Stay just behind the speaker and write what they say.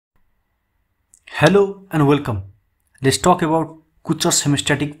Hello and welcome. Let's talk about Kocher's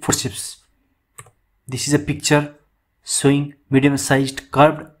hemostatic forceps. This is a picture showing medium-sized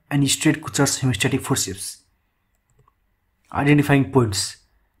curved and straight Kocher's hemostatic forceps. Identifying points.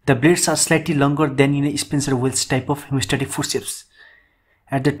 The blades are slightly longer than in a Spencer-Wells type of hemostatic forceps.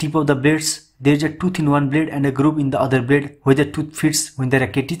 At the tip of the blades, there is a tooth in one blade and a groove in the other blade where the tooth fits when the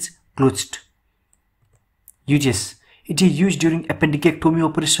racket is closed. Uses. It is used during appendicectomy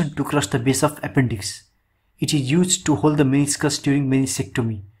operation to cross the base of appendix. It is used to hold the meniscus during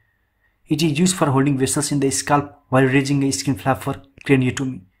meniscectomy. It is used for holding vessels in the scalp while raising a skin flap for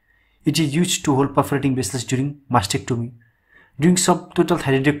craniotomy. It is used to hold perforating vessels during mastectomy. During subtotal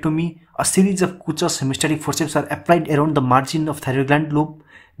thyroidectomy, a series of Kocher's hemostatic forceps are applied around the margin of thyroid gland lobe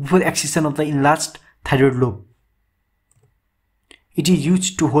before excision of the enlarged thyroid lobe. It is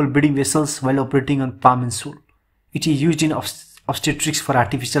used to hold bleeding vessels while operating on palm and sole. It is used in obstetrics for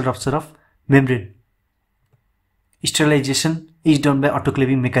artificial rupture of membrane. Sterilization is done by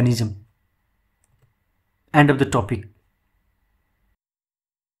autoclaving mechanism. End of the topic.